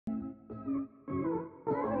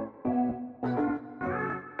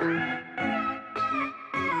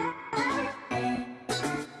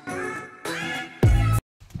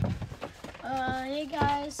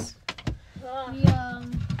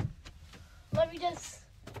let me just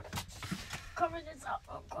cover this up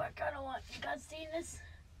real quick. I don't want you guys seeing this.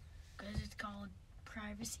 Because it's called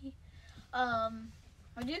privacy.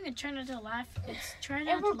 We're doing a try not to laugh. It's try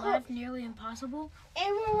not to laugh nearly impossible.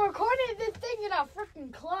 And we're recording this thing in our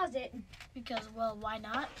freaking closet. Because, well, why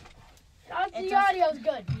not? The audio's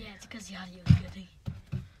good. Yeah, it's because the audio's good.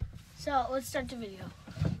 So, let's start the video.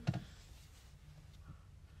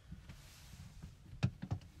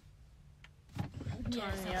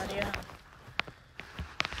 Turn the audio.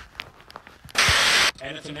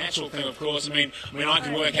 And it's a natural thing, of course. I mean, I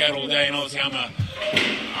can work out all day, and obviously I'm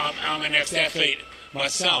an ex-athlete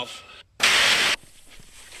myself.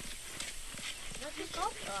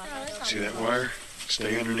 See that wire?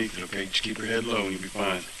 Stay underneath it, okay? Just keep your head low and you'll be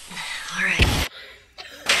fine. All right.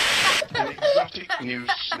 An exotic new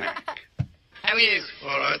snack. How are you?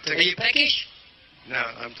 All right, Are you peckish? No,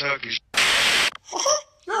 I'm Turkish.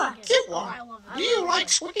 You're a cute one. Do you like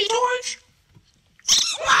squeaky toys?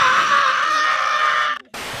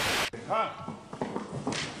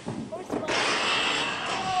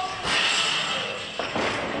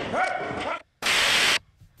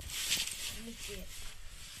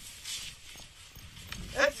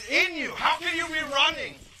 It's in you. How can you be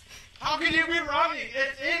running? How can you be running?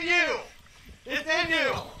 It's in you. It's in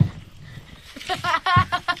you.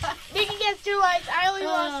 Nikki gets 2 likes. I only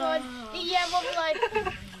lost one. Nikki had 1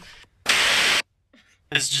 like.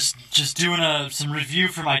 It's just doing some review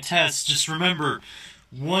for my test. Just remember,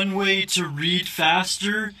 one way to read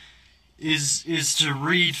faster is to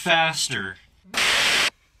read faster.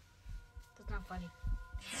 That's not funny.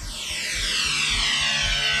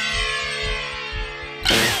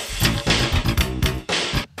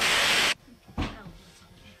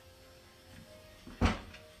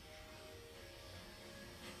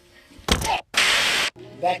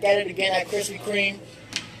 Back at it again at Krispy Kreme.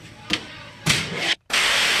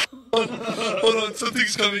 Hold on,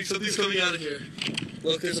 something's coming out of here.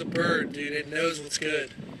 Look, there's a bird, dude. It knows what's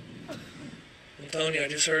good. I'm telling you, I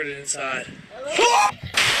just heard it inside.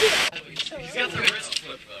 He's got the wrist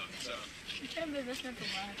flip, though, so.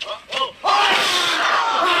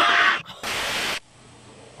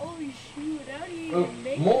 Oh shoot, how do you even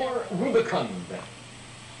make More Rubicon then.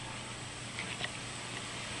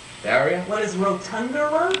 Daria? What is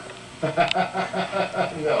rotunda?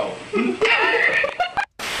 No.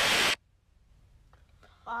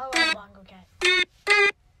 I love Bongo Cat.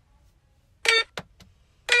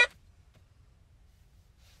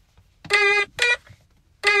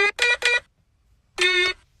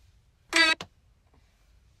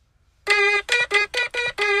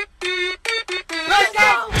 Let's go!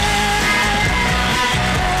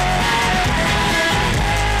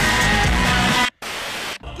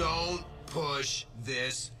 Don't push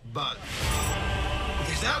this button.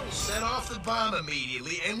 Because that will set off the bomb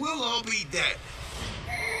immediately, and we'll all be dead.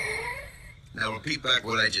 Now repeat back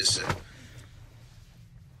what I just said.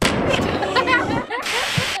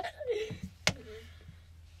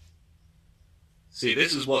 See,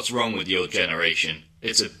 this is what's wrong with your generation.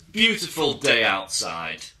 It's a beautiful day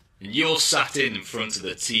outside, and you're sat in front of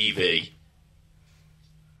the TV.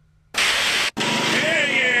 Yeah!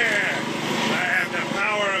 I have the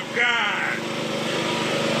power of God!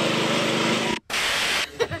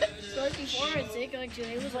 So like before I was sick, like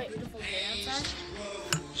today was like a beautiful day outside.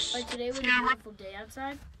 Like today was a beautiful day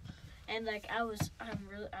outside. And like I'm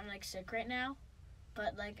like sick right now.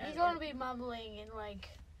 But like He's going to be mumbling in like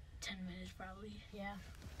 10 minutes probably. Yeah.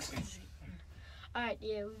 Alright,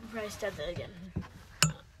 yeah, we can probably start that again.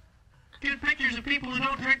 Get pictures of people who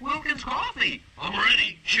don't drink Wilkins coffee. I'm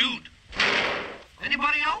ready. Shoot.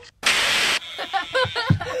 Anybody else?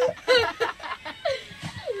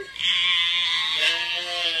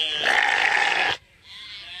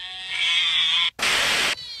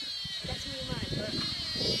 That's me mine,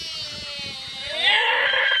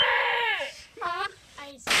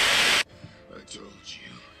 but I told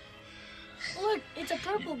you. look, it's a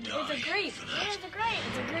purple, it's a grape. Yeah, it's a grape.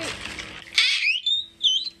 It's a grape.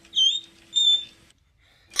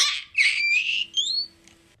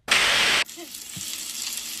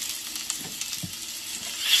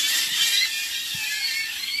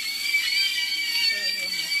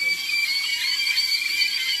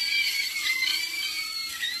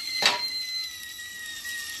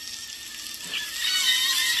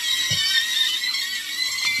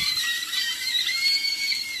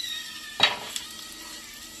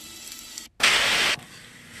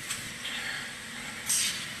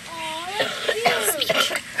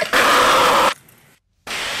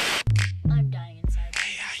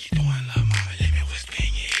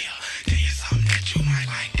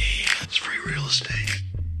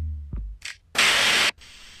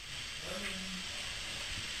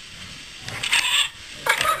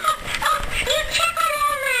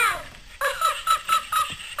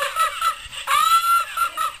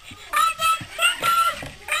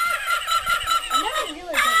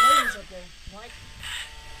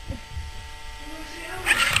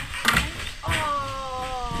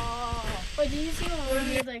 see one where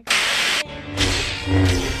he's like.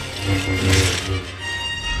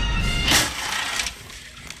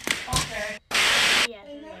 Okay. Yeah,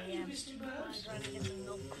 I am. I'm trying to get some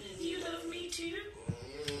milk. Do you love me too?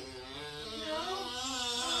 No.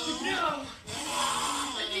 No.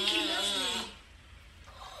 I think he loves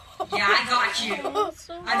me. Yeah, I got you.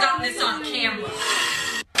 I got this on camera.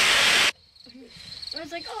 I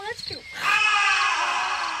was like, oh, that's cute.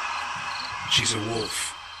 She's a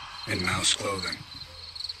wolf in mouse clothing.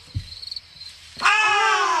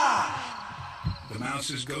 The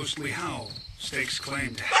mouse's ghostly howl stakes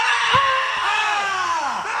claim to.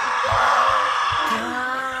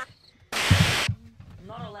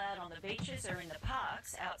 Not allowed on the beaches or in the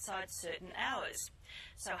parks outside certain hours.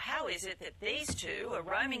 So how is it that these two are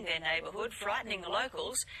roaming their neighbourhood, frightening the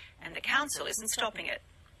locals, and the council isn't stopping it?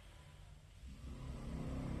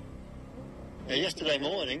 Now, yesterday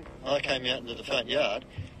morning, I came out into the front yard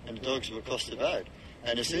and the dogs were across the road.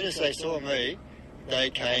 And as soon as they saw me,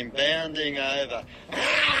 they came bounding over.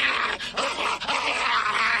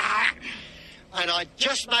 And I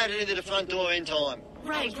just made it into the front door in time.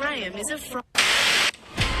 Ray Graham is a fraud.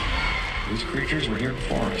 These creatures were here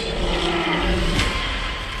before us.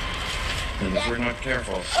 And if we're not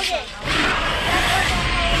careful, Okay.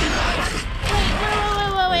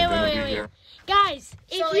 Wait. Guys,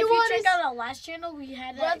 if So you if want you to check out our last channel, we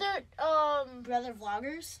had brother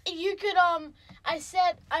vloggers. If you could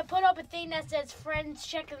I put up a thing that says friends,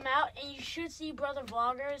 check them out, and you should see brother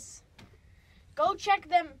vloggers. Go check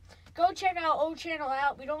our old channel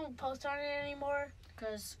out. We don't post on it anymore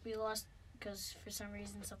because for some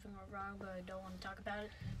reason something went wrong, but I don't want to talk about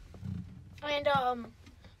it. And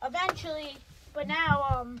eventually, but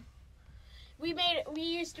now we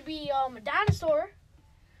used to be a dinosaur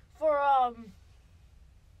for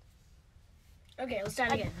Okay, let's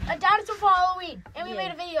start again. A dinosaur for Halloween, and we Yeah.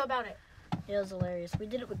 made a video about it. It was hilarious. We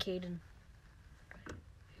did it with Caden.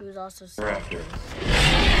 He was also after.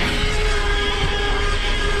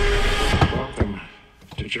 Welcome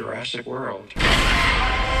to Jurassic World. Me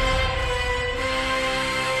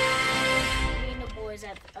and the boys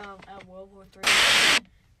at World War III.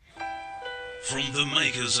 From the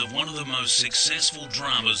makers of one of the most successful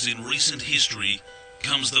dramas in recent history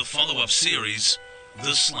comes the follow-up series,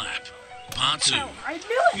 The Slap, Part 2. I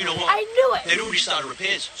knew it. You know what? I knew it. They'd already started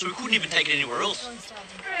repairs, so we couldn't even take it anywhere else.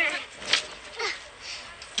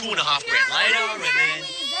 2.5 grand later, and then...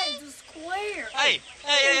 It's a square. Hey,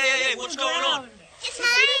 what's going on? It's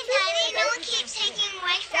mine, Daddy. No one keeps taking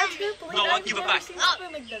away from me. No, what? Give it back.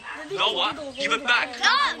 No, what? Give it back.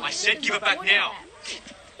 No. I said give it back now.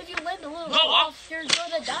 If you land a little No, what? off, you're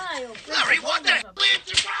gonna die. Larry, what the?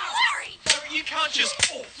 Larry! Larry, you can't just...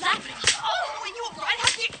 Oh, Larry! Oh, are you alright? How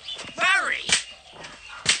did you... Larry!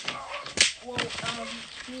 Well,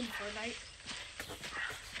 me and Fortnite.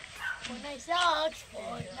 Fortnite sucks.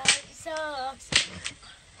 Fortnite sucks.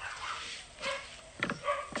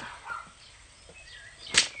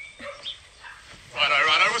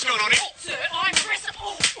 Righto, what's going on here? Oh, sir, I'm pressing...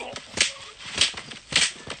 Oh.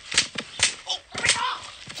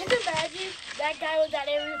 Can you imagine that guy was at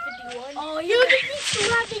Area 51? Oh, he would be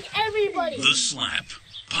slapping everybody. The Slap,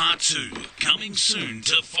 Part 2, coming soon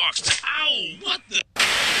to Fox. Ow! What the?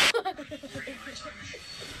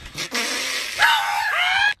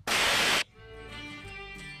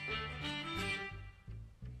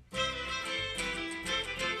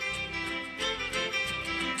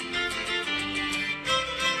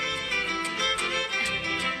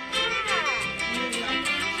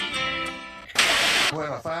 When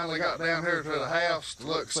I finally got down here to the house to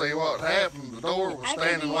look see what happened, the door was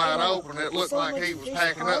standing wide open. It looked like he was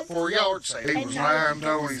packing up for a yard sale. He was lying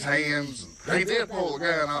Tony's hands. And he did pull a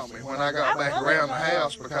gun on me when I got back around the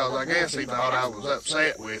house because I guess he thought I was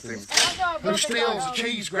upset with him. Who steals the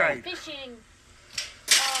cheese grater?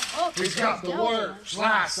 He's got the works,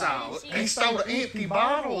 Lysol. He stole an empty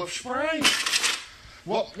bottle of spray.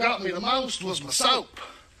 What got me the most was my soap.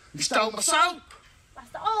 He stole my soap.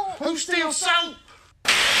 Who steals soap?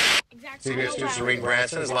 CBS 2 Serene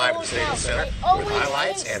Branson is live at the Stadium Center with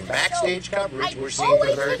highlights and backstage coverage we're seeing for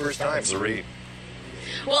the very first time. Serene.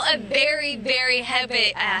 Well, a very, very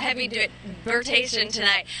heavy rotation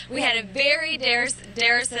tonight. We had a very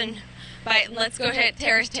Darrison by. Let's go ahead,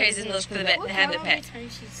 Terry's and look for the have the pick.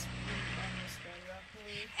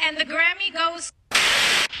 And the Grammy goes.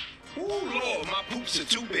 Ooh, Lord, my poops are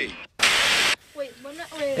too big. Wait,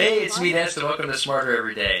 Hey, it's me, Nest, and welcome to Smarter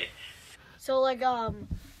Every Day. So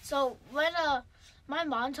when my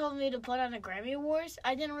mom told me to put on the Grammy Awards,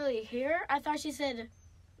 I didn't really hear. I thought she said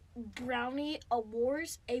Brownie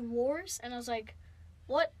Awards, and I was like,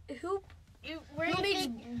 what? Who Who makes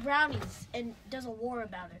brownies and does a war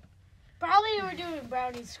about it? Probably we're doing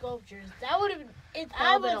brownie sculptures. That would have been.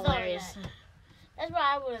 That would have been hilarious. That's what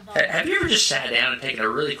I would have thought. Have you ever just sat down and taken a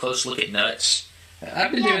really close look at nuts?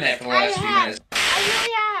 I've been doing that for the last few minutes. I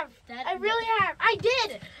really have. I really have.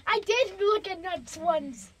 I did look at nuts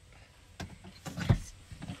once.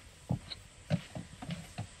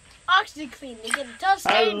 OxyClean, they get the dust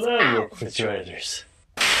I stains love out. refrigerators.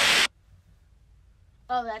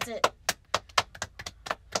 Oh, that's it.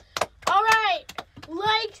 All right,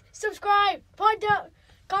 like, subscribe, comment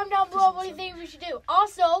down below what you think we should do.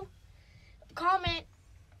 Also, comment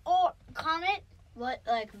what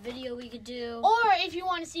like video we could do, or if you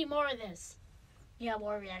want to see more of this. Yeah,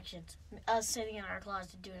 more reactions. Us sitting in our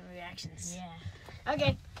closet doing reactions. Yeah.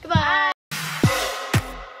 Okay. Goodbye.